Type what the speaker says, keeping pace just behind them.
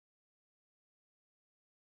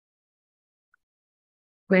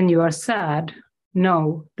When you are sad,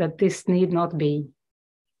 know that this need not be.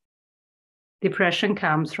 Depression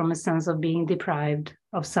comes from a sense of being deprived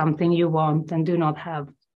of something you want and do not have.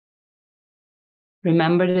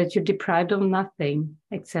 Remember that you're deprived of nothing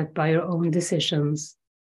except by your own decisions,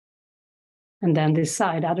 and then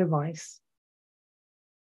decide otherwise.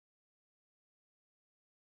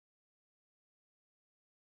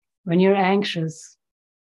 When you're anxious,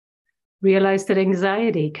 realize that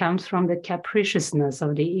anxiety comes from the capriciousness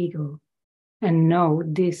of the ego, and know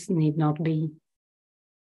this need not be.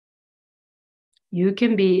 You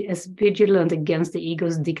can be as vigilant against the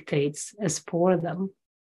ego's dictates as for them.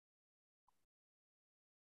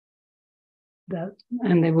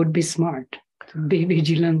 And they would be smart to be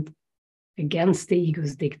vigilant against the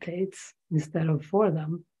ego's dictates instead of for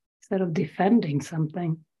them, instead of defending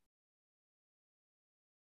something.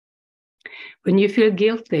 When you feel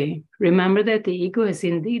guilty, remember that the ego has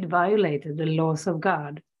indeed violated the laws of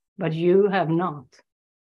God, but you have not.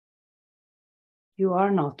 You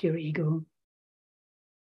are not your ego.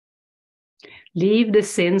 Leave the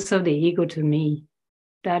sins of the ego to me.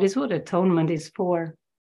 That is what atonement is for.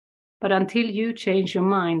 But until you change your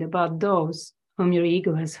mind about those whom your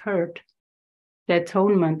ego has hurt, the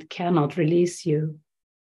atonement cannot release you.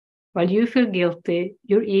 While you feel guilty,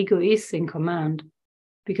 your ego is in command,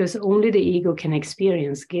 because only the ego can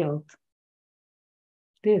experience guilt.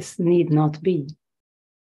 This need not be.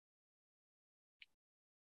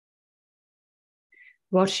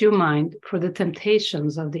 Watch your mind for the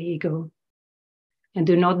temptations of the ego, and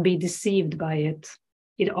do not be deceived by it.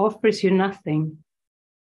 It offers you nothing.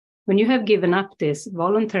 When you have given up this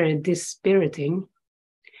voluntary dispiriting,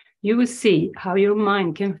 you will see how your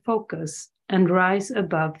mind can focus and rise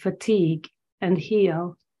above fatigue and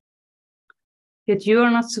heal. Yet you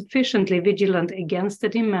are not sufficiently vigilant against the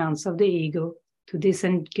demands of the ego to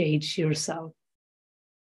disengage yourself.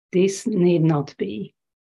 This need not be.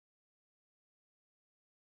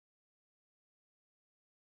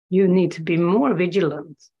 You need to be more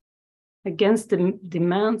vigilant against the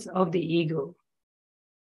demands of the ego.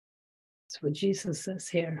 That's what Jesus says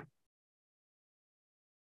here.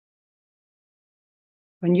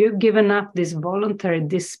 When you've given up this voluntary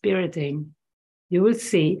dispiriting, you will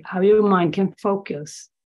see how your mind can focus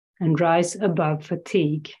and rise above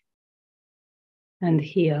fatigue and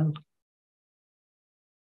heal.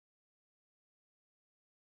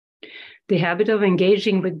 The habit of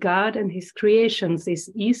engaging with God and His creations is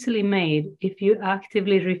easily made if you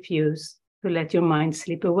actively refuse to let your mind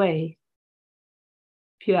slip away.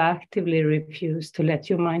 If you actively refuse to let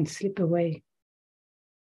your mind slip away,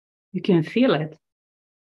 you can feel it.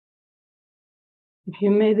 If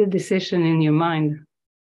you made a decision in your mind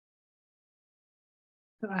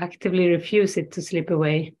to actively refuse it to slip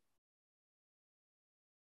away,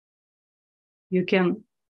 you can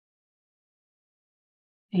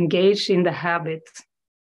engage in the habit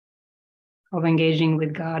of engaging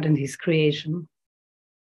with God and His creation.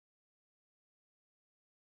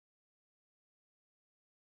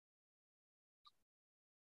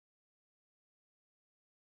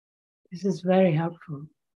 This is very helpful.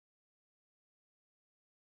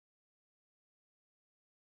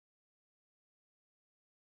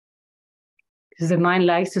 Because the mind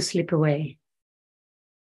likes to slip away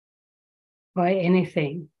by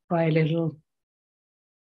anything, by a little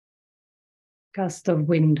gust of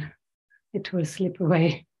wind. It will slip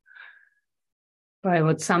away by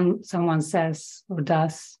what someone says or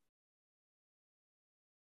does.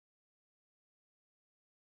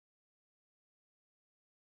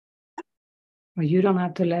 Or you don't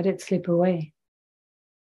have to let it slip away.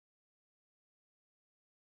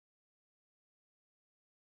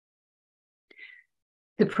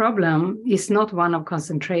 The problem is not one of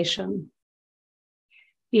concentration.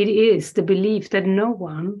 It is the belief that no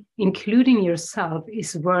one, including yourself,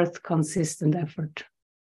 is worth consistent effort.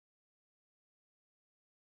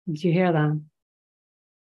 Did you hear that?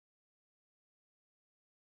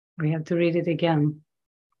 We have to read it again.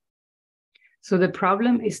 So the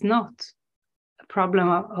problem is not a problem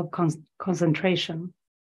of concentration.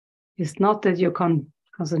 It's not that your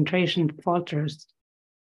concentration falters.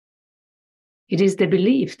 It is the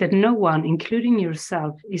belief that no one, including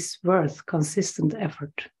yourself, is worth consistent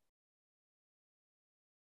effort.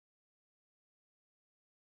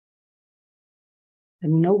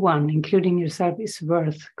 And no one, including yourself, is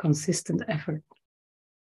worth consistent effort.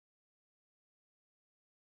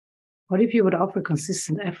 What if you would offer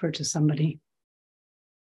consistent effort to somebody?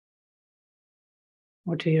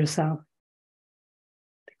 Or to yourself?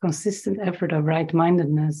 The consistent effort of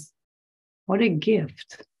right-mindedness. What a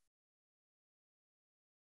gift.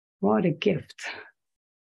 What a gift.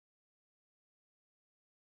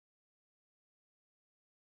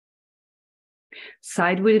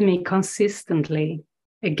 Side with me consistently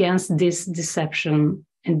against this deception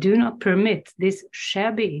and do not permit this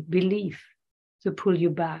shabby belief to pull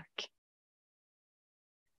you back.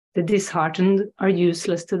 The disheartened are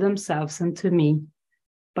useless to themselves and to me,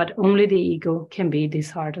 but only the ego can be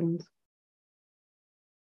disheartened.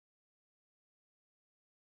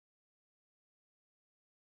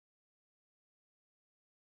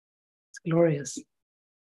 It's glorious.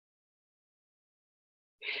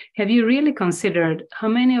 Have you really considered how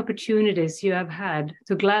many opportunities you have had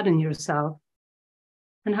to gladden yourself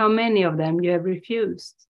and how many of them you have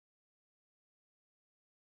refused?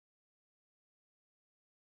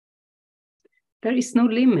 There is no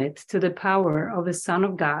limit to the power of a Son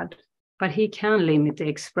of God, but he can limit the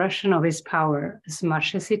expression of his power as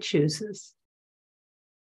much as he chooses.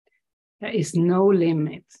 There is no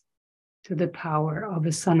limit to the power of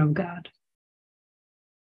a Son of God.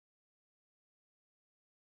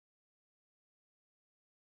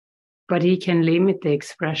 But he can limit the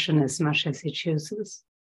expression as much as he chooses.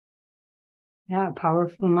 Yeah,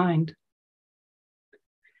 powerful mind.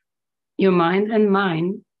 Your mind and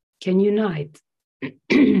mine can unite.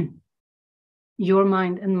 Your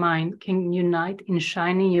mind and mine can unite in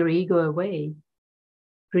shining your ego away,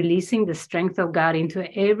 releasing the strength of God into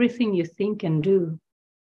everything you think and do.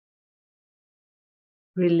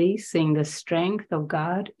 Releasing the strength of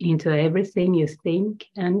God into everything you think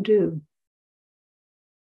and do.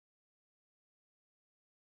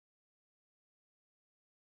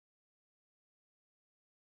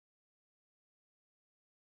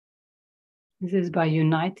 This is by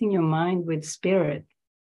uniting your mind with Spirit,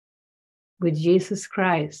 with Jesus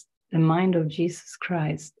Christ, the mind of Jesus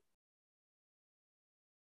Christ.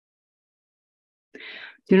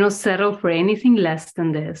 Do not settle for anything less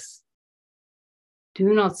than this.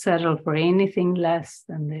 Do not settle for anything less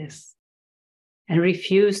than this. And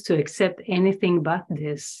refuse to accept anything but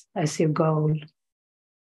this as your goal.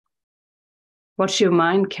 Watch your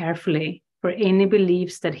mind carefully for any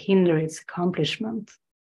beliefs that hinder its accomplishment.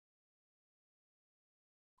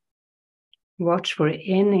 Watch for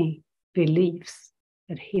any beliefs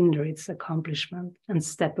that hinder its accomplishment and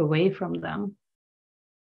step away from them.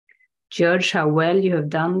 Judge how well you have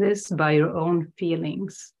done this by your own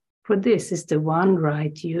feelings, for this is the one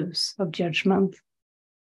right use of judgment.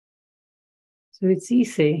 So it's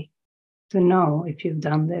easy to know if you've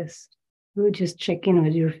done this. You would just check in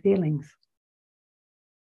with your feelings.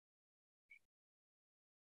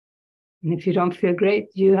 And if you don't feel great,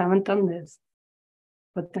 you haven't done this.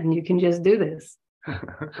 But then you can just do this.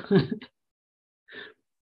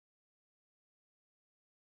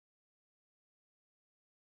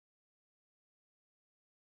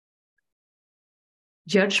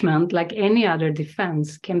 Judgment, like any other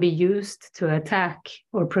defense, can be used to attack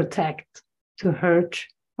or protect, to hurt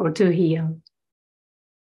or to heal.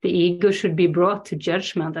 The ego should be brought to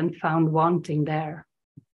judgment and found wanting there.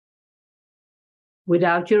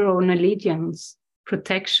 Without your own allegiance,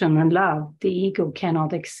 protection, and love, the ego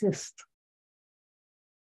cannot exist.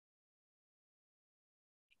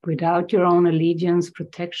 Without your own allegiance,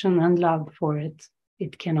 protection, and love for it,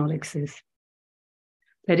 it cannot exist.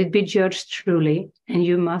 Let it be judged truly, and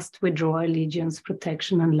you must withdraw allegiance,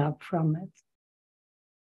 protection, and love from it.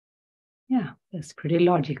 Yeah, that's pretty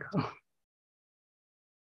logical.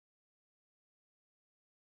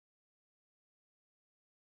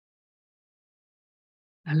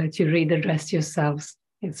 I'll let you read the rest yourselves.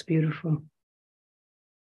 It's beautiful.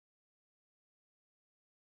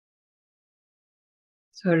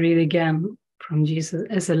 So I read again from Jesus.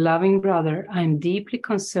 As a loving brother, I am deeply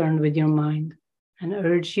concerned with your mind and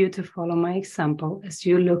urge you to follow my example as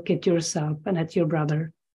you look at yourself and at your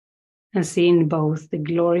brother and see in both the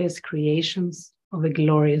glorious creations of a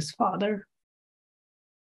glorious Father.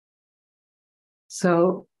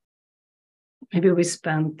 So maybe we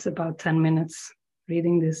spent about 10 minutes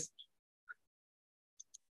reading this.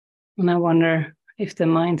 And I wonder if the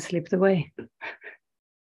mind slipped away.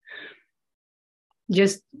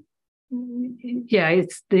 Just, yeah,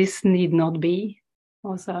 it's this need not be.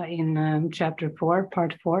 Also in chapter 4,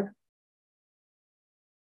 part 4.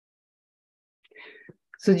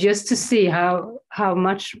 So just to see how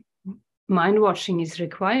much mind watching is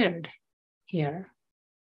required here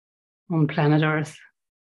on planet Earth.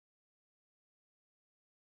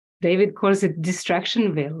 David calls it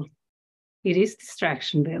distractionville. It is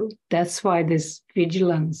distractionville. That's why this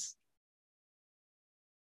vigilance,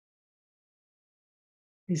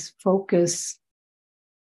 this focus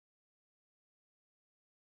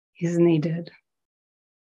is needed.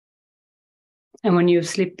 And when you've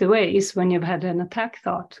slipped away is when you've had an attack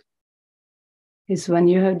thought. Is when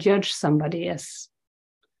you have judged somebody as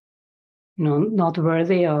not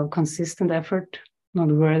worthy of consistent effort, not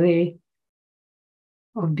worthy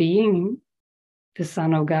of being the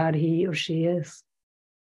Son of God he or she is.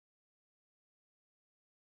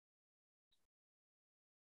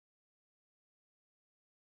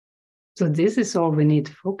 So this is all we need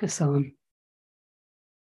to focus on.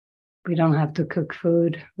 We don't have to cook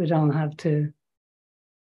food. We don't have to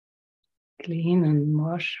clean and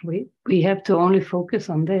wash. We have to only focus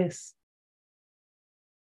on this.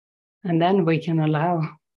 And then we can allow,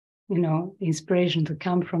 inspiration to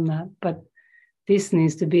come from that. But this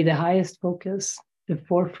needs to be the highest focus, the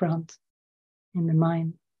forefront in the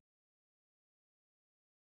mind.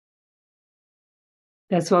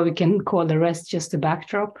 That's why we can call the rest just a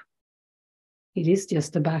backdrop. It is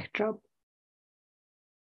just a backdrop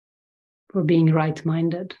for being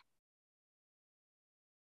right-minded.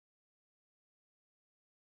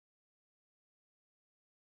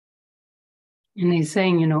 And he's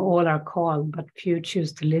saying, all are called, but few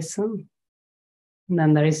choose to listen. And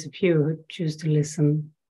then there is a few who choose to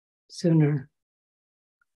listen sooner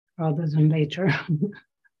rather than later.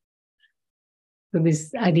 So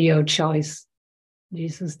this idea of choice,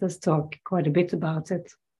 Jesus does talk quite a bit about it.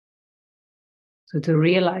 So to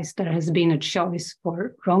realize there has been a choice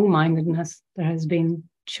for wrong-mindedness, there has been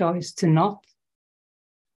choice to not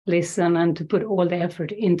listen and to put all the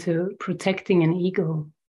effort into protecting an ego.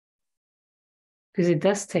 Because it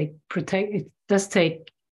does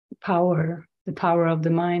take power, the power of the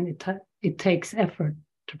mind. It takes effort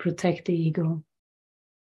to protect the ego.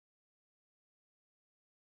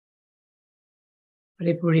 But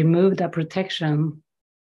if we remove that protection,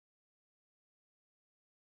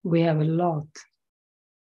 we have a lot.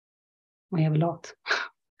 We have a lot.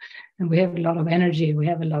 And we have a lot of energy. We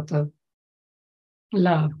have a lot of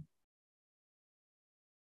love.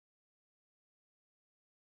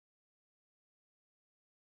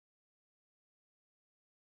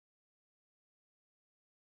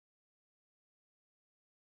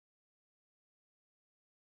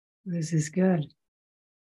 This is good.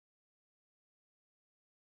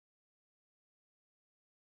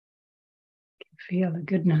 Feel the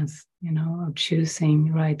goodness, of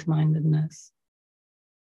choosing right-mindedness.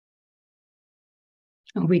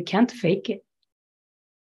 And we can't fake it.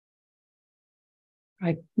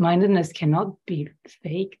 Right-mindedness cannot be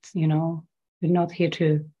faked, We're not here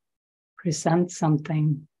to present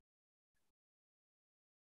something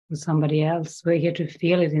to somebody else. We're here to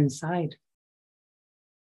feel it inside.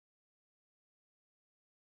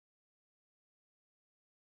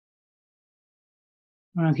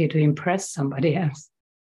 We're not here to impress somebody else.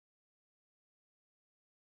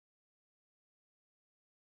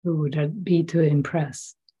 Who would that be to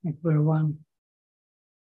impress if we're one?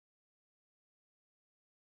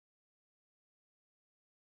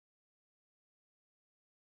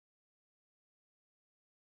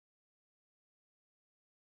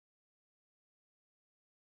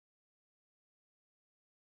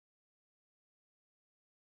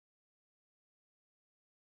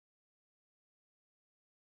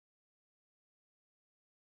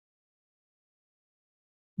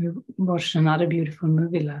 We watched another beautiful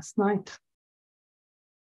movie last night.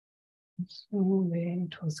 So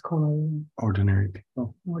it was called Ordinary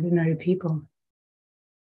People. Ordinary People.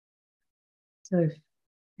 So if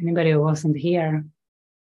anybody who wasn't here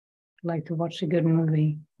would like to watch a good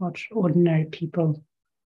movie, watch Ordinary People.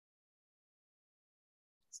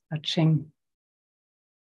 It's touching.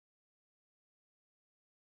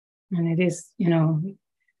 And it is,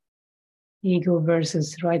 ego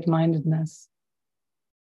versus right-mindedness.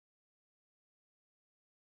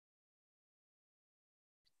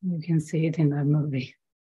 You can see it in that movie.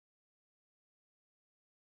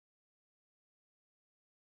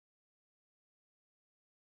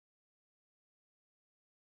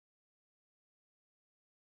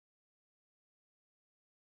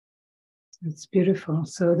 It's beautiful.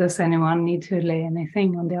 So does anyone need to lay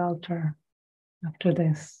anything on the altar after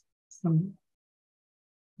this? Something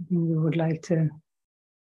you would like to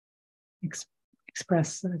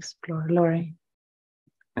express or explore? Laurie?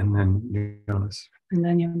 And then Jonas. And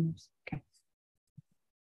then Jonas. Okay.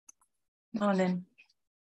 Morning.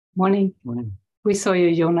 Morning. Morning. We saw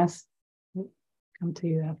you, Jonas. Come to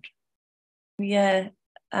you after. Yeah,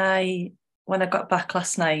 when I got back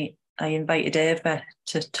last night, I invited Ava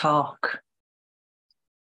to talk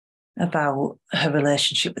about her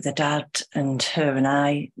relationship with her dad and her and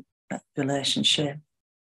I relationship.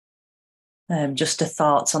 Just her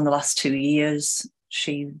thoughts on the last 2 years,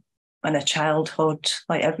 she and her childhood,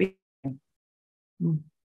 like everything. Mm.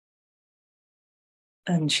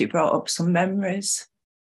 And she brought up some memories.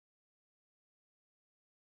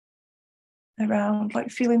 around like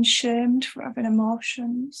feeling shamed for having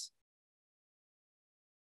emotions.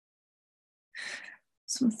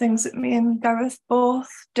 Some things that me and Gareth both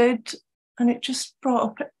did, and it just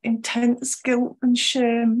brought up intense guilt and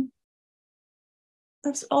shame. I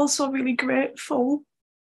was also really grateful.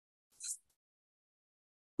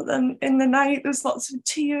 But then in the night, there's lots of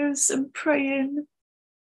tears and praying,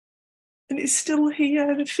 and it's still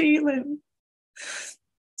here, the feeling.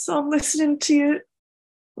 So I'm listening to you,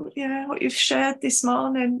 what you've shared this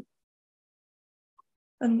morning.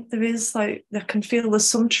 And there is I can feel there's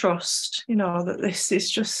some trust, that this is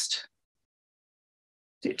just,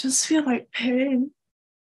 it does feel like pain.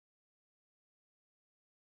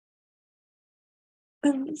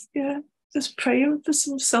 And just praying for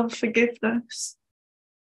some self-forgiveness.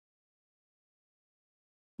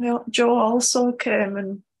 Joe also came,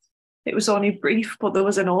 and it was only brief, but there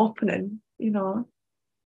was an opening,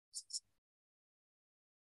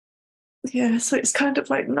 Yeah, so it's kind of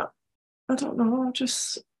like, not, I don't know,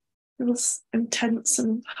 just feels intense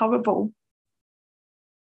and horrible.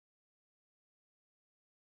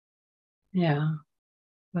 Yeah,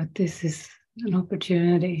 but this is an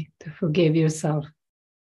opportunity to forgive yourself.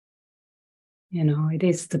 It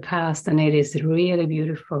is the past, and it is really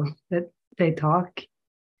beautiful that they talk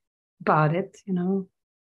about it,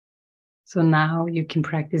 So now you can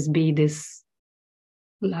practice be this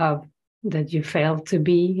love that you failed to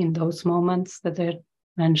be in those moments that they're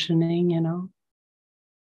mentioning,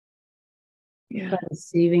 Yeah. By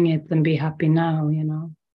receiving it and be happy now,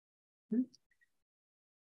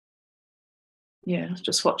 Yeah,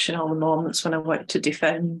 just watching all the moments when I went to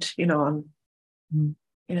defend, and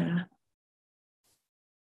yeah.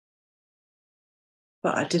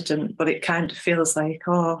 But I didn't, but it kind of feels like,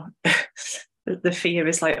 the fear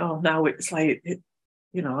is like, now it's like,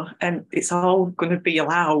 and it's all going to be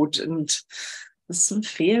allowed, and there's some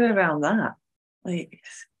fear around that. It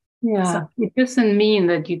doesn't mean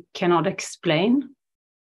that you cannot explain.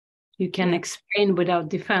 You can explain without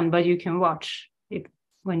defend, but you can watch it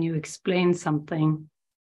when you explain something.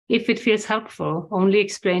 If it feels helpful, only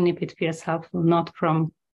explain if it feels helpful, not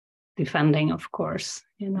from defending, of course,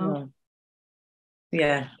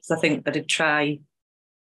 Yeah, because I think I did try.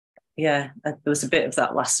 Yeah, there was a bit of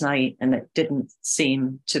that last night, and it didn't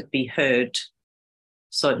seem to be heard.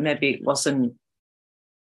 So maybe it wasn't.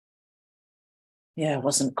 Yeah, it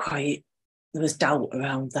wasn't quite. There was doubt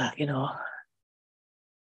around that,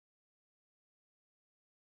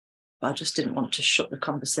 But I just didn't want to shut the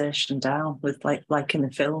conversation down with like in the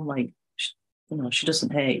film, she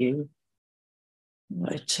doesn't hate you.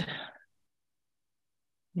 But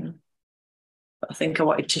I think I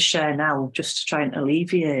wanted to share now just to try and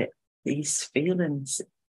alleviate these feelings.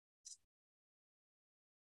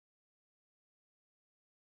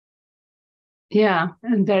 Yeah,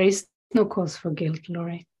 and there is no cause for guilt,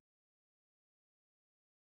 Laurie.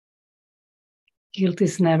 Guilt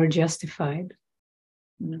is never justified.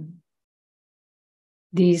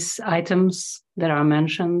 These items that are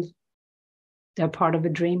mentioned, they're part of a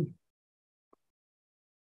dream.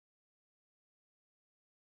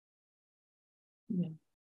 Yeah.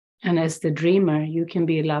 And as the dreamer, you can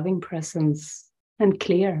be a loving presence and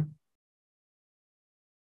clear.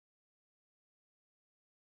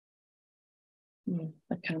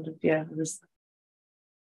 I kind of,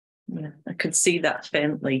 I could see that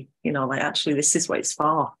faintly, actually this is what it's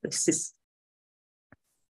for. This is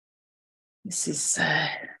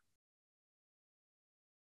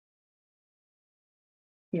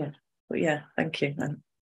but thank you.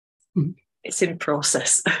 It's in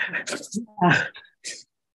process.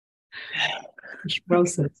 It's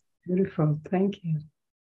process. Beautiful. Thank you.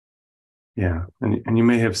 Yeah. And you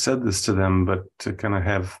may have said this to them, but to kind of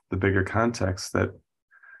have the bigger context that,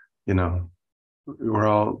 we're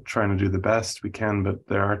all trying to do the best we can, but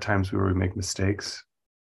there are times where we make mistakes.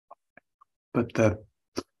 But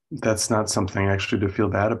that's not something actually to feel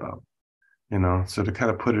bad about, So to kind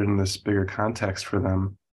of put it in this bigger context for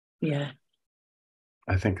them,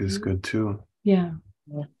 I think is good too. Yeah.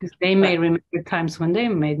 Because they may remember times when they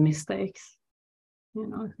made mistakes.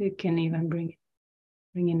 You can even bring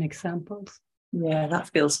in examples. Yeah, that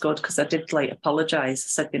feels good, because I did apologize. I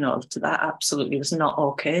said, to that absolutely was not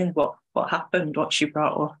okay. What happened, what she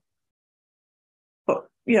brought up. But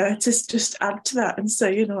just add to that and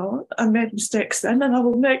say, I made mistakes then, and I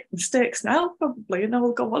will make mistakes now probably, and I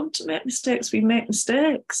will go on to make mistakes. We make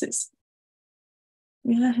mistakes.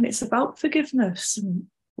 And it's about forgiveness and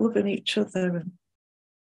loving each other.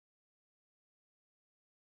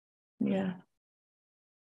 And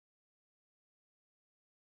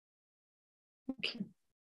Thank you.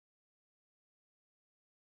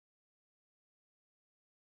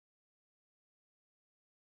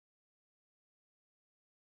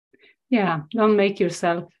 Yeah, don't make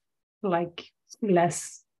yourself like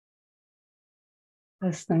less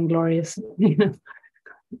than glorious, you know.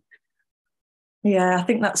 Yeah, I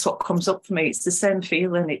think that's what comes up for me. It's the same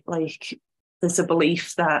feeling. It like there's a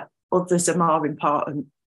belief that others are more important,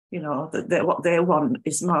 you know, that what they want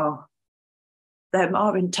is more, they're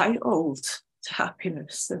more entitled to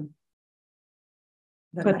happiness than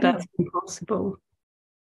But that's impossible.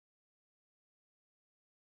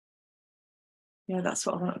 Yeah, that's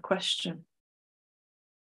what I want to question.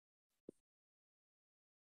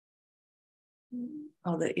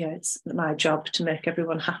 Oh, that, yeah, it's my job to make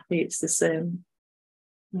everyone happy. It's the same.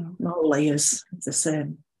 No layers. It's the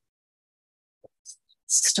same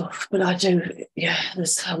stuff. But I do, yeah,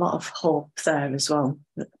 there's a lot of hope there as well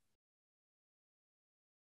that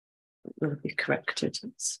will be corrected.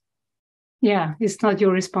 Yeah, it's not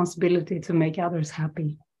your responsibility to make others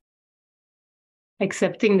happy.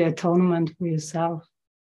 Accepting the atonement for yourself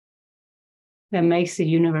that makes the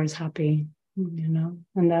universe happy, you know,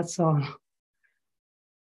 and that's all.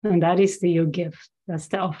 And that is your gift. That's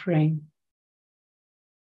the offering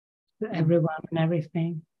to everyone and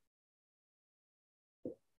everything.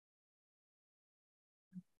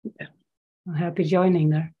 Yeah. I'm happy joining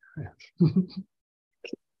there.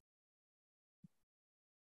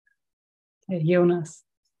 Okay, Jonas.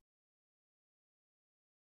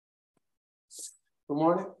 Good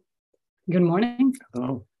morning. Good morning.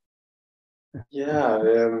 Hello. Yeah,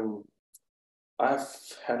 I've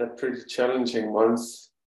had a pretty challenging month,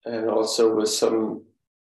 and also with some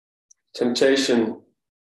temptation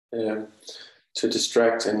to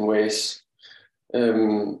distract in ways.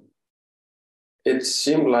 It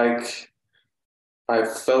seemed like I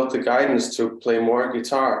felt the guidance to play more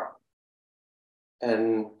guitar.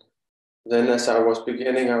 And then as I was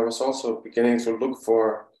also beginning to look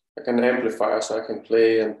for like an amplifier so I can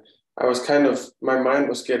play. And I was my mind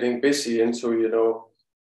was getting busy into, you know,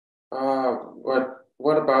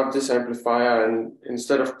 what about this amplifier? And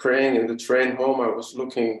instead of praying in the train home, I was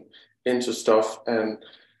looking into stuff. And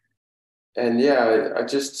yeah, I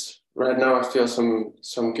just, right now I feel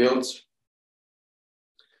some guilt.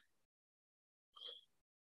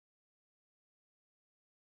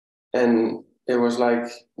 And it was like,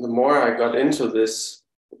 the more I got into this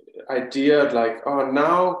idea, like, oh,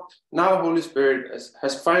 now Holy Spirit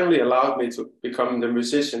has finally allowed me to become the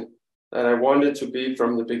musician that I wanted to be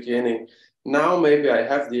from the beginning. Now maybe I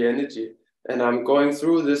have the energy, and I'm going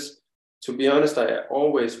through this. To be honest, I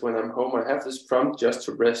always, when I'm home, I have this prompt just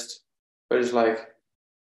to rest. But it's like,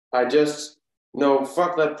 I just, no,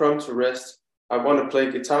 fuck that prompt to rest. I want to play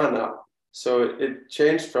guitar now. So it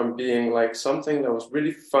changed from being like something that was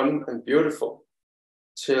really fun and beautiful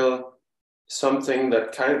till something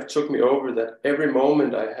that kind of took me over, that every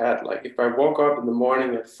moment I had, like if I woke up in the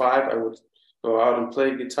morning at 5, I would go out and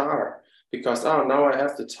play guitar because, now I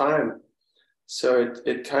have the time. So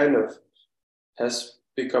it kind of has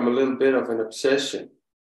become a little bit of an obsession.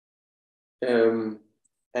 And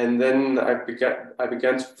then I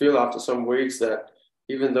began to feel after some weeks that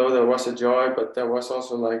even though there was a joy, but there was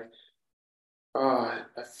also like, I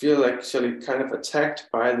feel actually kind of attacked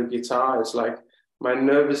by the guitar. It's like my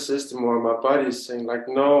nervous system or my body is saying like,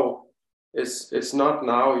 no, it's not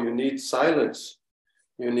now. You need silence.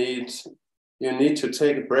 You need to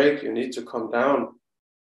take a break. You need to calm down.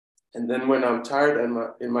 And then when I'm tired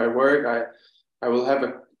in my work, I will have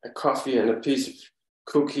a coffee and a piece of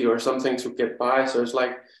cookie or something to get by. So it's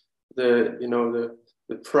like the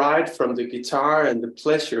pride from the guitar and the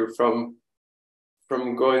pleasure from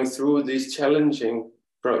going through these challenging,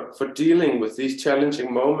 for dealing with these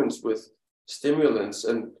challenging moments with stimulants.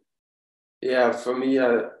 And yeah, for me,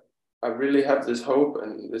 I really have this hope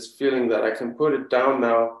and this feeling that I can put it down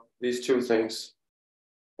now, these two things,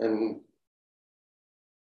 and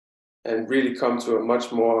really come to a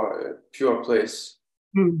much more pure place.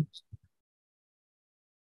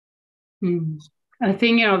 I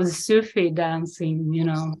think of the Sufi dancing, you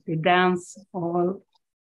know, they dance all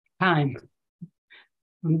time.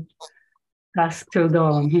 From dusk till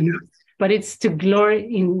dawn, you know? But it's to glory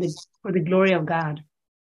for the glory of God.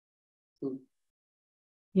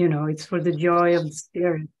 You know, it's for the joy of the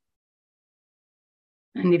spirit.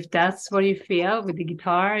 And if that's what you feel with the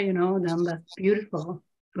guitar, you know, then that's beautiful.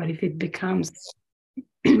 But if it becomes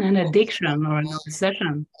an addiction or an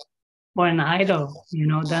obsession or an idol, you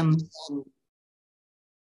know, then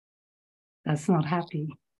that's not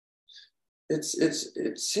happy. It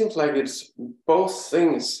seems like it's both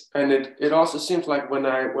things, and it also seems like when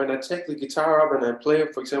I take the guitar up and I play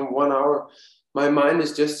it, for example, 1 hour, my mind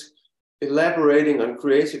is just elaborating on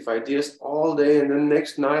creative ideas all day, and then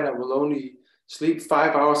next night I will only sleep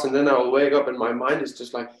 5 hours, and then I will wake up and my mind is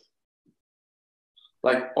just like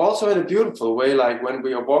like also in a beautiful way. Like when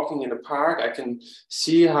we are walking in a park, I can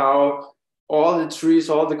see how all the trees,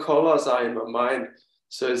 all the colors are in my mind.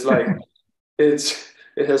 So it's like it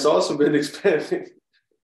has also been expanding.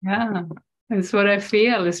 Yeah, that's what I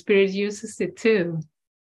feel. The spirit uses it too.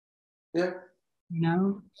 Yeah. You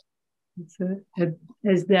know,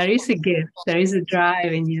 as there is a gift, there is a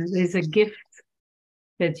drive in you. There's a gift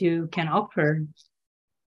that you can offer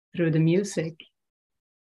through the music.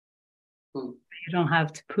 Mm. You don't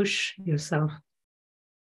have to push yourself.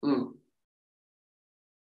 Mm.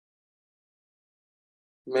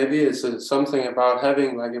 Maybe it's something about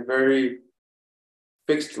having like a very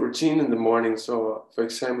fixed routine in the morning. So, for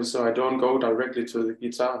example, so I don't go directly to the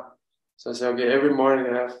guitar. So I say, okay, every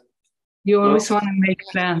morning I have. You always want to make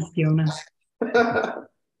plans, Jonas.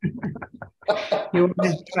 You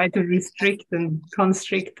always try to restrict and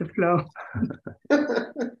constrict the flow.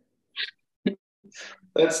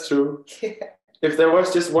 That's true. If there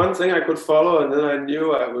was just one thing I could follow and then I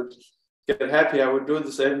knew I would get happy, I would do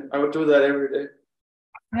the same. I would do that every day.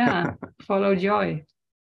 Yeah, follow joy.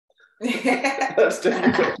 That's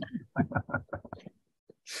difficult.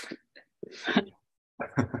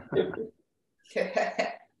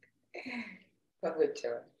 Follow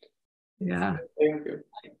joy. Yeah. Thank you.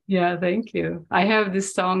 Yeah, thank you. I have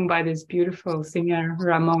this song by this beautiful singer,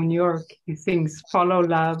 Ramon York. He sings, "Follow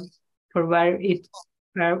love, for where it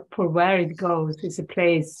goes is a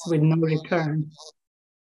place with no return."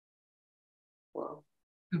 Wow.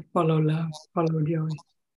 Follow love, follow joy.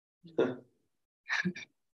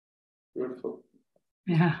 Beautiful.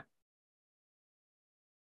 Yeah.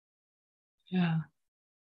 Yeah.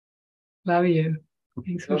 Love you.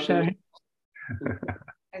 Thanks for sharing.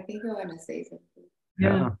 I think I want to say something.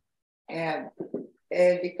 Yeah.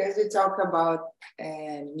 Because you talk about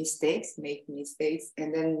mistakes, make mistakes,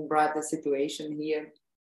 and then brought the situation here.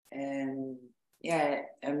 And yeah,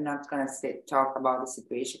 I'm not going to talk about the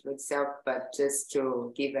situation for itself, but just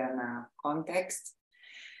to give a context.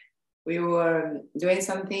 We were doing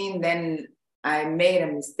something, then I made a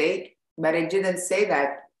mistake, but I didn't say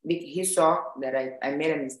that. He saw that I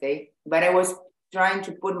made a mistake, but I was trying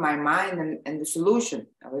to put my mind in the solution.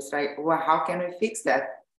 I was like, well, how can we fix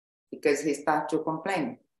that? Because he started to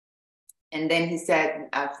complain. And then he said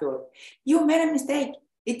after, you made a mistake.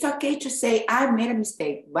 It's okay to say I made a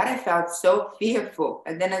mistake, but I felt so fearful.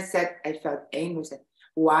 And then I felt angry. I said,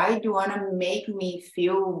 why do you want to make me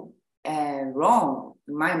feel wrong?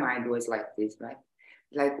 My mind was like this, right?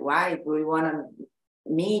 Like, why do you want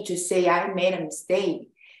me to say I made a mistake?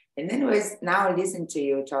 And then it was, now listen to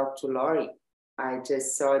you talk to Lori. I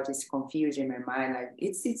just saw this confusion in my mind. Like,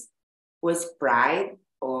 it was pride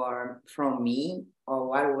or from me, or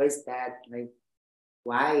what was that? Like,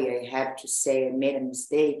 why I have to say I made a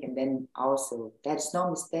mistake, and then also that's no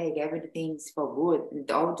mistake, everything's for good. And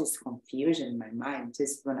all this confusion in my mind,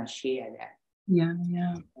 just want to share that.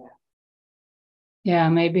 Yeah,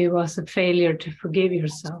 maybe it was a failure to forgive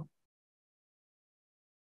yourself.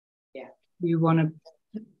 Yeah. You want to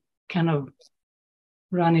kind of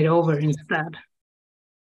run it over instead.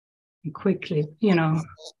 And quickly,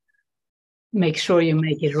 make sure you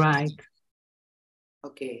make it right.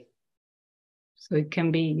 Okay. So it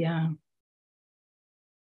can be,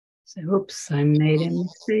 say, oops, I made a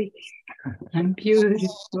mistake. I'm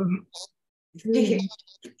beautiful.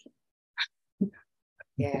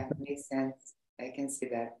 Yeah, makes sense. I can see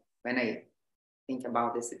that when I think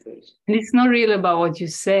about the situation. And it's not really about what you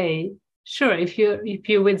say. Sure, if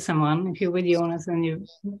you're with someone, if you're with Jonas and you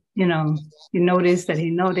notice that he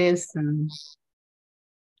noticed, and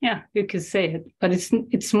yeah, you could say it, but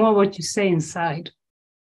it's more what you say inside.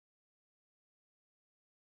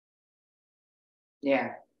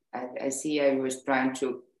 Yeah, I see. I was trying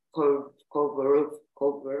to cover,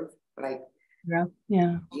 like. Yeah.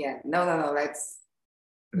 No. Let's.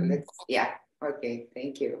 Yeah. Okay.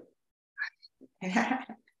 Thank you.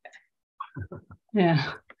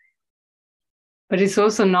 Yeah. But it's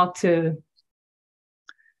also not to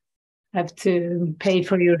have to pay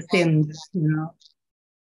for your sins,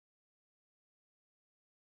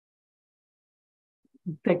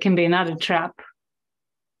 That can be another trap.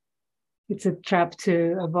 It's a trap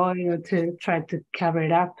to avoid or to try to cover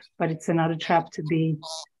it up, but it's another trap to be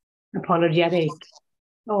apologetic.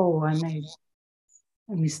 Oh, I made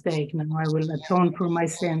a mistake. Now I will atone for my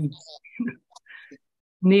sins.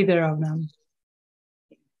 Neither of them.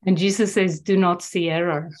 And Jesus says, do not see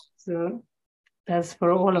error. So that's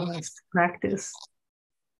for all of us to practice.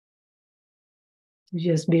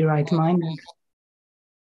 Just be right-minded.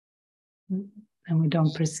 And we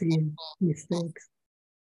don't perceive mistakes.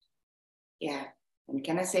 Yeah. And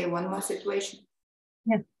can I say one more situation?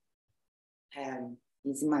 Yeah.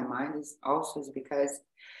 is in my mind is also because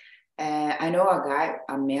I know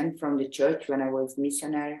a man from the church when I was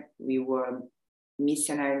missionary. We were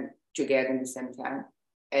missionary together at the same time.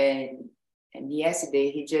 And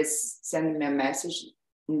yesterday he just sent me a message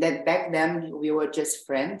that back then we were just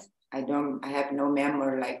friends. I have no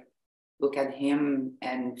memory like look at him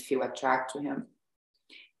and feel attracted to him.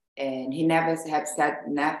 And he never had said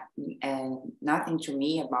nothing to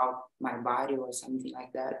me about my body or something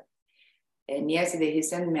like that. And yesterday he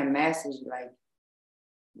sent me a message like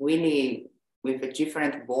really with a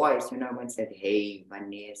different voice, you know, and said, "Hey,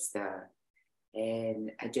 Vanessa,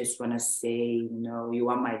 and I just want to say, you know, you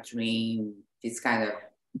are my dream." This kind of,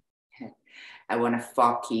 I want to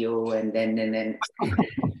fuck you, and then.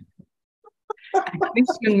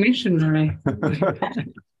 Christian missionary.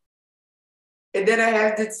 And then I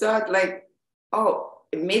have this thought like, oh,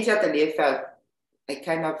 immediately I felt a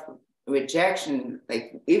kind of rejection,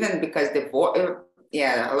 like even because the voice,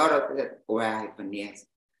 yeah, a lot of it, yes.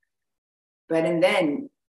 But and then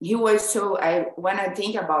he was so, when I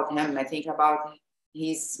think about him, I think about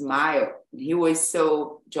his smile. He was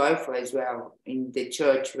so joyful as well in the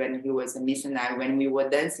church when he was a missionary, when we were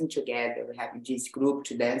dancing together, we having this group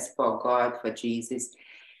to dance for God, for Jesus.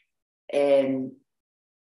 And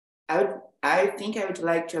I think I would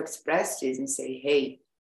like to express this and say, hey,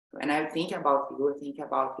 when I think about you, I think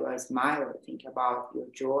about your smile, I think about your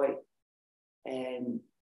joy. And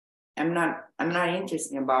I'm not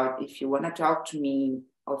interested about if you want to talk to me,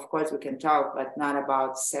 of course we can talk, but not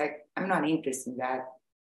about sex. I'm not interested in that.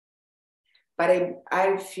 But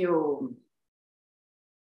I feel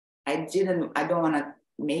I don't want to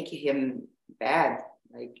make him bad.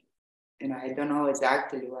 Like, you know, I don't know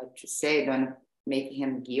exactly what to say. Don't make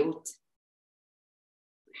him guilt.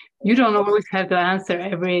 You don't always have to answer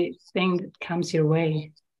everything that comes your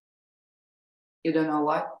way. You don't know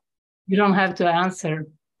what? You don't have to answer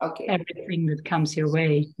okay. Everything that comes your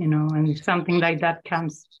way, you know, and if something like that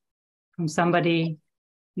comes from somebody,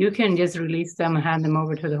 you can just release them and hand them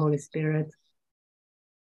over to the Holy Spirit.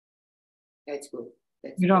 That's good.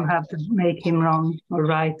 You don't have to make him wrong or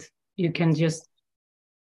right. You can just,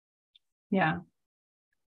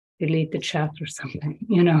 delete the chat or something,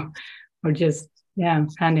 you know, or just,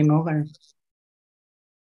 hand him over.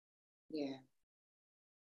 Yeah.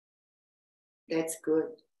 That's good.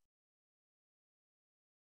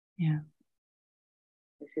 Yeah.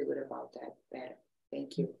 I feel good about that. Better.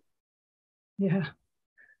 Thank you. Yeah.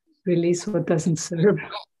 Release what doesn't serve.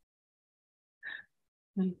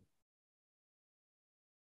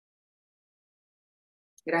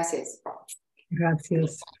 Gracias.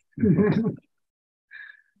 Gracias.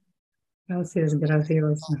 Gracias,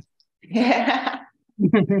 graciosa.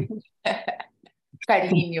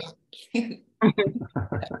 Cariño.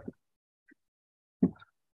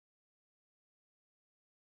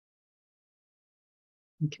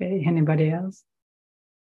 Okay, anybody else?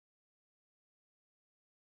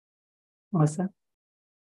 Awesome.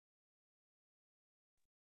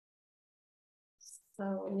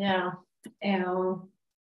 So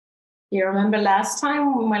you remember last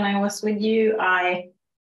time when I was with you, I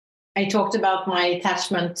talked about my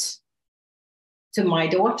attachment to my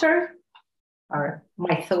daughter, or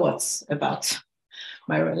my thoughts about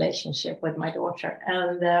my relationship with my daughter.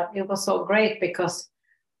 And it was so great because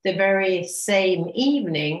the very same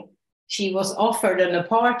evening, she was offered an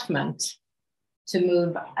apartment to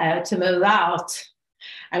move out.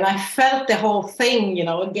 And I felt the whole thing, you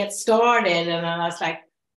know, get started. And I was like,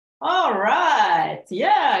 all right,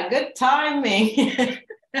 yeah, good timing.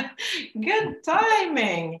 Good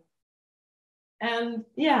timing. And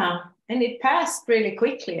and it passed really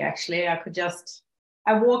quickly, actually. I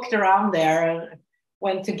walked around there and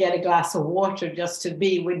went to get a glass of water just to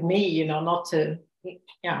be with me, you know, not to,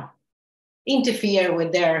 interfere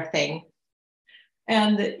with their thing.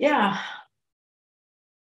 And it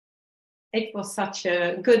was such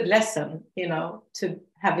a good lesson, you know, to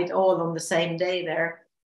have it all on the same day there.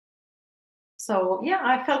 So,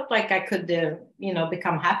 I felt like I could,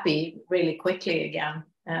 become happy really quickly again.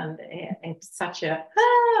 And it's such a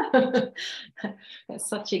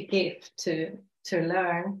such a gift to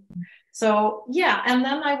learn. So, and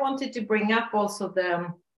then I wanted to bring up also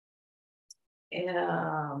the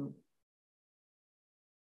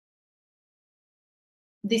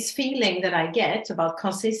this feeling that I get about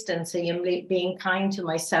consistency and being kind to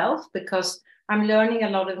myself, because I'm learning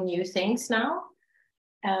a lot of new things now.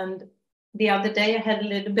 And the other day I had a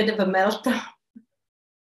little bit of a meltdown.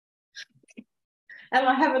 And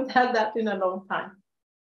I haven't had that in a long time.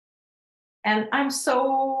 And I'm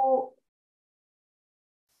so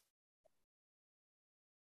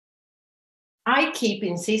I keep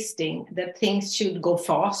insisting that things should go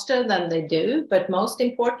faster than they do, but most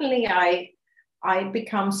importantly, I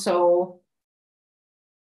become so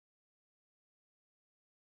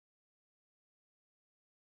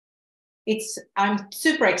I'm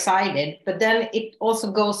super excited, but then it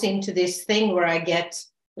also goes into this thing where I get,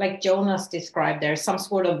 like Jonas described, there's some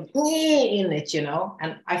sort of in it, you know,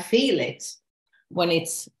 and I feel it when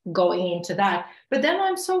it's going into that. But then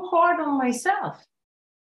I'm so hard on myself.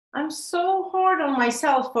 I'm so hard on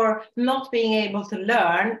myself for not being able to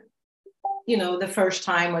learn, you know, the first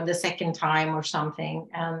time or the second time or something.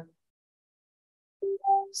 And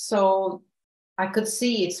so I could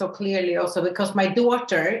see it so clearly also because my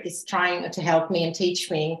daughter is trying to help me and teach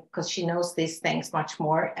me because she knows these things much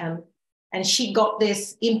more. And she got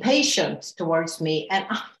this impatient towards me and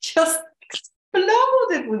I just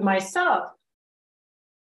exploded with myself.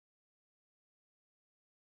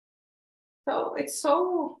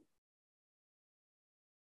 So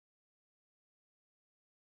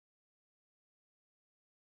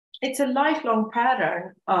it's a lifelong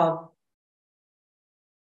pattern of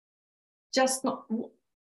just not,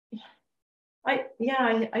 I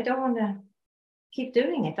don't want to keep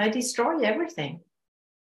doing it. I destroy everything.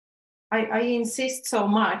 I insist so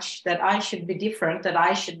much that I should be different, that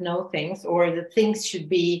I should know things, or that things should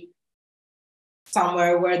be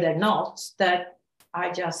somewhere where they're not, that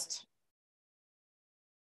I just,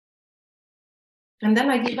 and then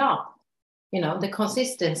I give up, you know, the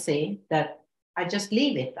consistency that I just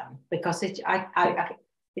leave it then because it's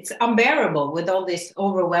unbearable with all these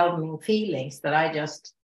overwhelming feelings that I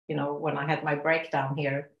just, you know, when I had my breakdown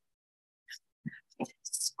here.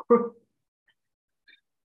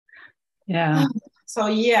 Yeah. So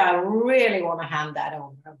yeah, I really want to hand that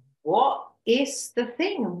over. What is the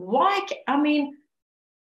thing? Why? I mean,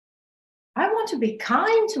 I want to be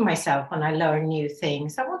kind to myself when I learn new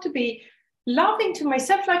things. I want to be loving to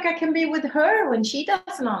myself like I can be with her when she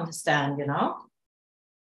doesn't understand, you know?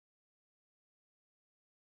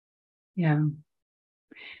 Yeah.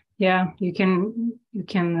 Yeah, you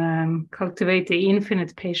can cultivate the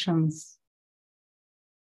infinite patience.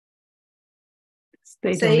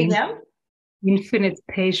 Say again? Infinite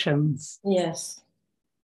patience. Yes.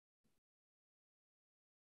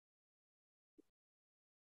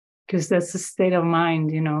 Because that's a state of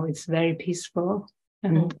mind, you know, it's very peaceful.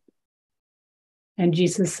 And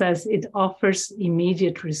Jesus says it offers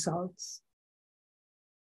immediate results.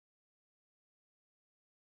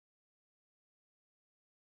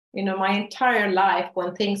 You know, my entire life,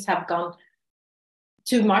 when things have gone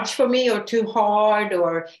too much for me or too hard,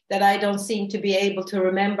 or that I don't seem to be able to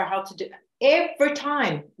remember how to do, every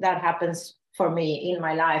time that happens for me in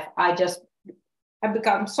my life, I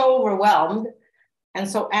become so overwhelmed and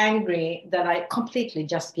so angry that I completely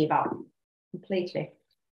just give up. Completely.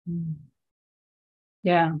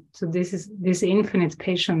 Yeah, so this infinite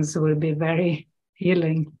patience will be very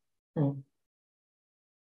healing.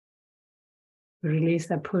 Release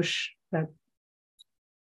that push, that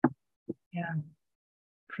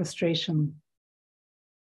frustration.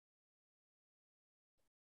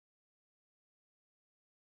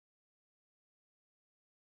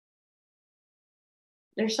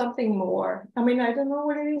 There's something more. I mean, I don't know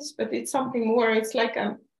what it is, but it's something more. It's like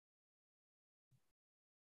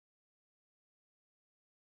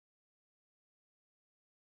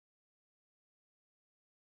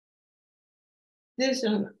there's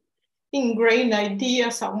an ingrained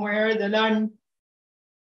idea somewhere that I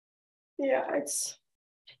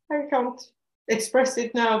can't express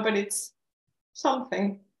it now, but it's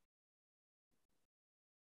something.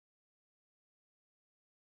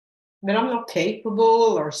 That I'm not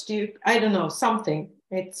capable or stupid. I don't know, something.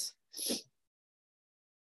 It's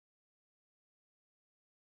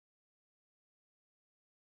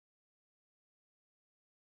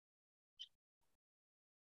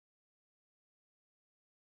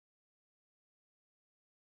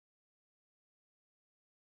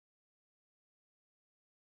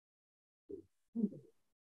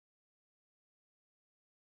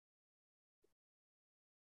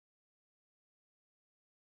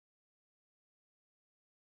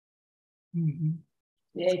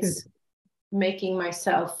it's making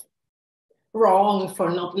myself wrong for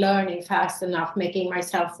not learning fast enough, making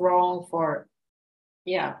myself wrong for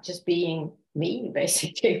just being me,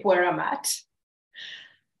 basically, where I'm at.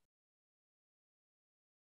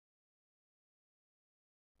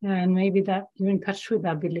 Yeah, and maybe that you're in touch with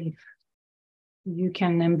that belief. You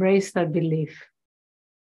can embrace that belief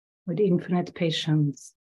with infinite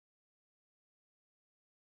patience.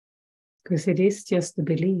 Because it is just a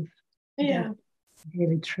belief. Yeah. That's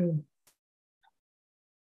really true.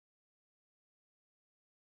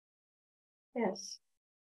 Yes.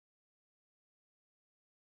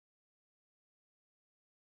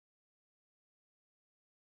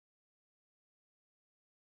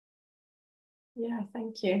 Yeah,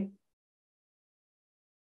 thank you.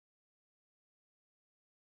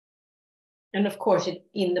 And of course,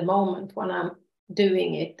 in the moment when I'm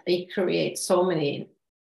doing it, it creates so many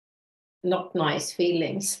not nice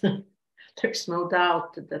feelings. There's no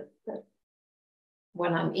doubt that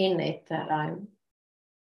when I'm in it, that I'm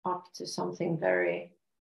up to something very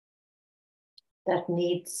that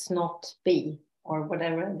needs not be, or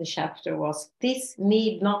whatever the chapter was. This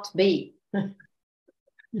need not be.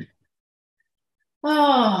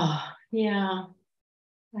 Oh, yeah.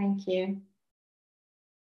 Thank you.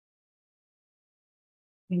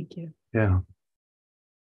 Thank you. Yeah.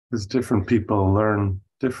 Because different people learn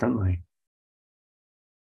differently.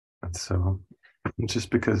 And so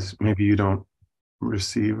just because maybe you don't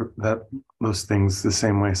receive those things the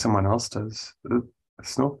same way someone else does,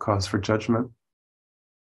 it's no cause for judgment.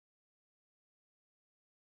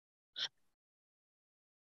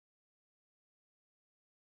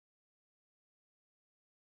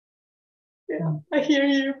 Yeah, I hear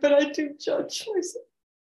you, but I do judge myself.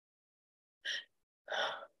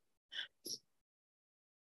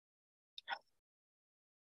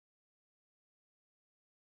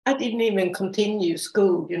 I didn't even continue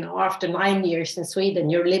school, you know, after 9 years in Sweden,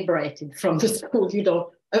 you're liberated from the school.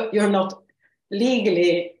 You're not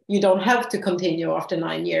legally, you don't have to continue after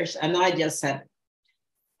 9 years. And I just said,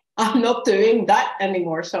 I'm not doing that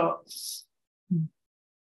anymore. So,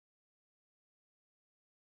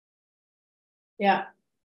 yeah.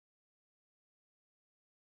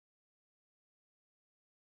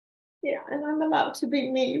 Yeah, and I'm allowed to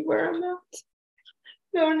be me where I'm at,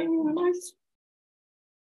 learning myself.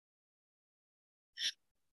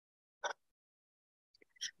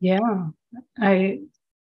 Yeah, I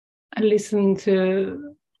listen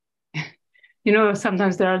to, you know,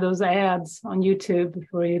 sometimes there are those ads on YouTube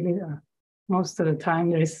before you, most of the time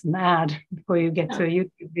there is an ad before you get to a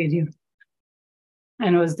YouTube video.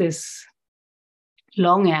 And it was this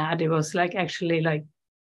long ad. It was like actually like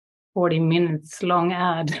 40 minutes long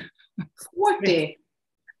ad. 40?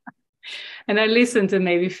 And I listened to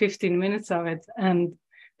maybe 15 minutes of it. And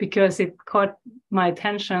because it caught my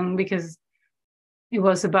attention, because it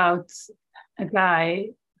was about a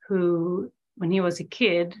guy who, when he was a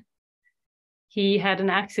kid, he had an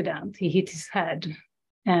accident. He hit his head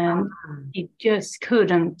and he just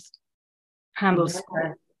couldn't handle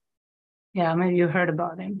school. Yeah, maybe you heard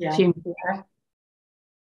about him. Yeah. Jim.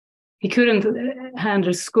 He couldn't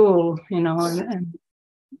handle school, you know,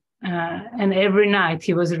 and every night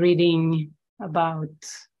he was reading about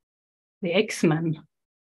the X-Men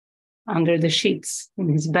under the sheets in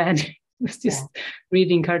his bed. He was just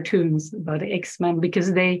reading cartoons about the X-Men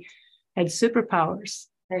because they had superpowers.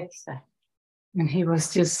 Exactly. And he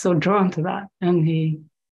was just so drawn to that. And he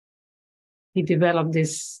developed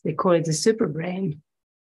this, they call it the super brain.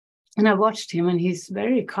 And I watched him and he's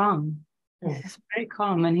very calm. He's very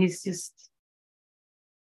calm and he's just,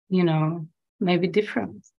 you know, maybe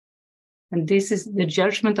different. And this is the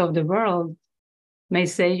judgment of the world may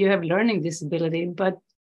say you have learning disability, but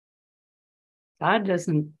God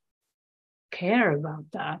doesn't care about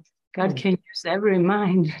that. God can use every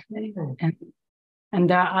mind. And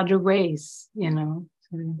there are other ways, you know,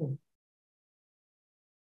 to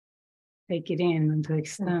take it in and to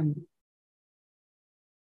extend.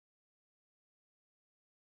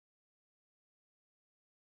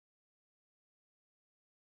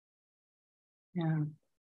 Yeah.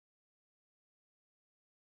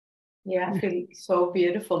 Yeah, I feel so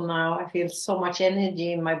beautiful now. I feel so much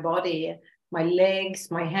energy in my body, my legs,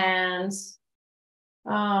 my hands.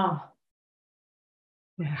 Ah.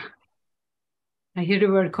 Yeah. I hear the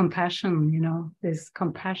word compassion, you know, this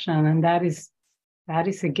compassion, and that is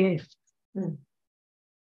a gift. And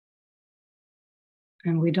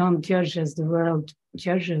we don't judge as the world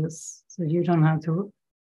judges, so you don't have to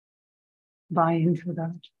buy into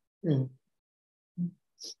that.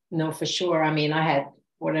 No, for sure. I mean, I had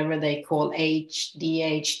whatever they call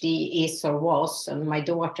ADHD is or was, and my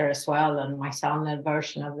daughter as well, and my son a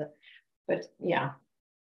version of it. But yeah,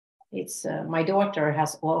 it's my daughter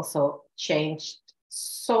has also changed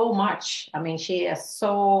so much. I mean, she is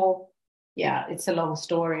so, yeah, it's a long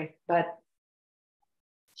story, but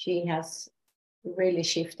she has really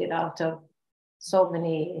shifted out of so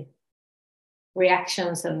many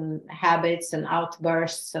reactions and habits and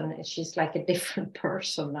outbursts, and she's like a different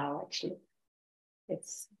person now, actually.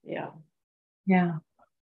 It's, yeah.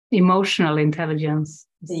 Emotional intelligence.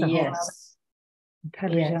 Yes.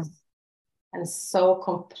 Intelligence. Yes. And so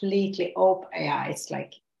completely open. Yeah, it's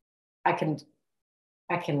like I can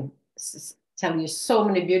tell you so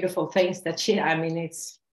many beautiful things that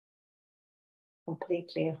it's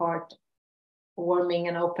completely heartwarming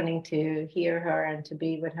and opening to hear her and to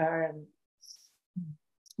be with her. And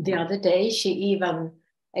the other day, she even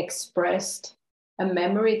expressed a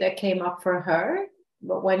memory that came up for her.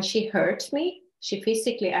 But when she hurt me, she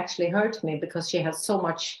physically actually hurt me because she has so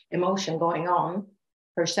much emotion going on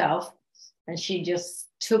herself. And she just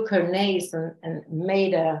took her nails and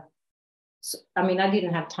made I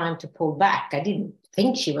didn't have time to pull back. I didn't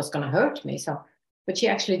think she was going to hurt me. But she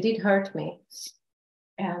actually did hurt me.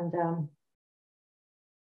 And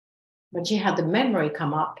but she had the memory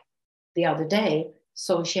come up the other day.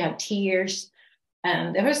 So she had tears.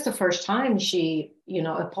 And it was the first time she,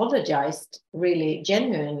 apologized really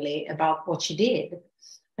genuinely about what she did.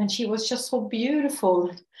 And she was just so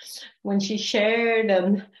beautiful when she shared.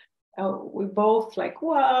 And we both like,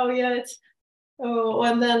 wow, yeah.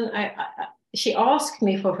 And then she asked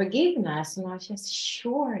me for forgiveness. And I just,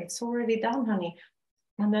 sure, it's already done, honey.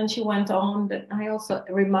 And then she went on, but I also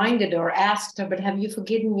reminded her, asked her, but have you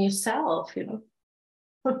forgiven yourself,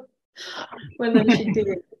 When then she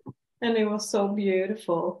did. And it was so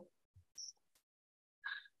beautiful.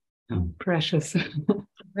 Precious.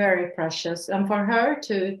 Very precious. And for her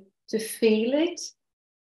to feel it,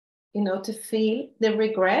 to feel the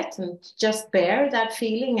regret and just bear that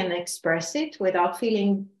feeling and express it without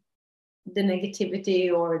feeling the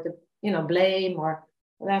negativity or the, blame, or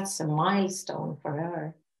that's a milestone for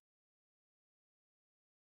her.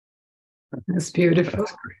 That's beautiful.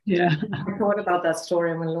 Yeah. I thought about that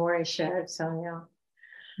story when Lori shared. So, yeah.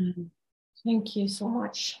 Mm-hmm. Thank you so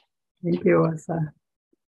much. Thank you, Asa.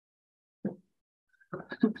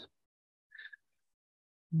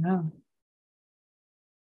 Yeah.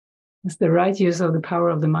 It's the right use of the power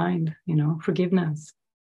of the mind, forgiveness,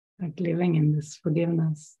 like living in this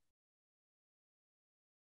forgiveness.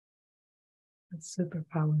 That's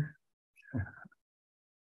superpower.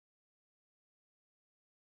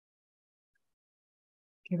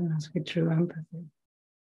 Giving us with true empathy.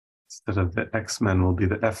 Instead of the X-Men will be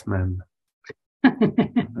the F-men.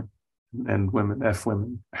 And women,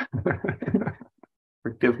 F-women.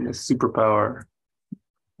 Forgiveness, superpower.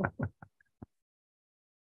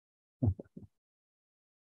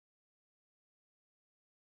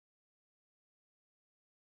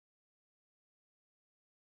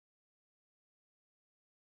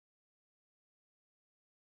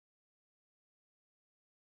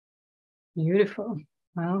 Beautiful.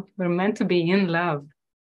 Well, we're meant to be in love.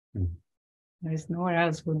 There's nowhere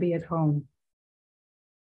else we'll be at home.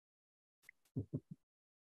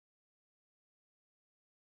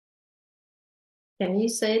 Can you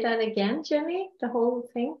say that again, Jenny? The whole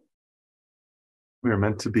thing? We are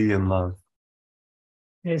meant to be in love.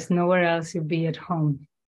 There's nowhere else you'll be at home.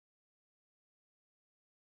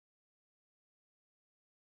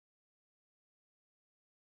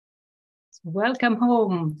 So welcome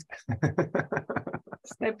home.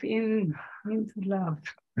 Step into love.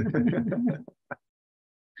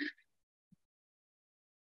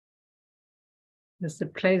 It's a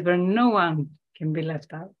place where no one can be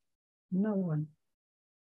left out. No one.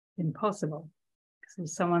 Impossible. Because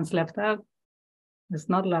if someone's left out, it's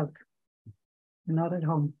not love. You're not at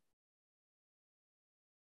home.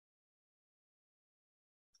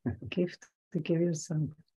 Gift to give yourself.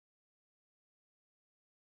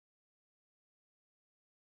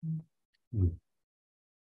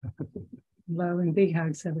 Love and big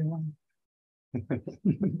hugs, everyone.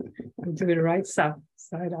 We'll do it right side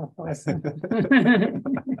up also.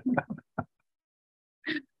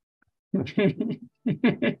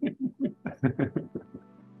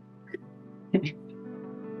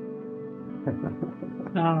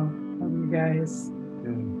 Oh, love you guys.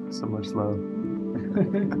 Yeah, so much love.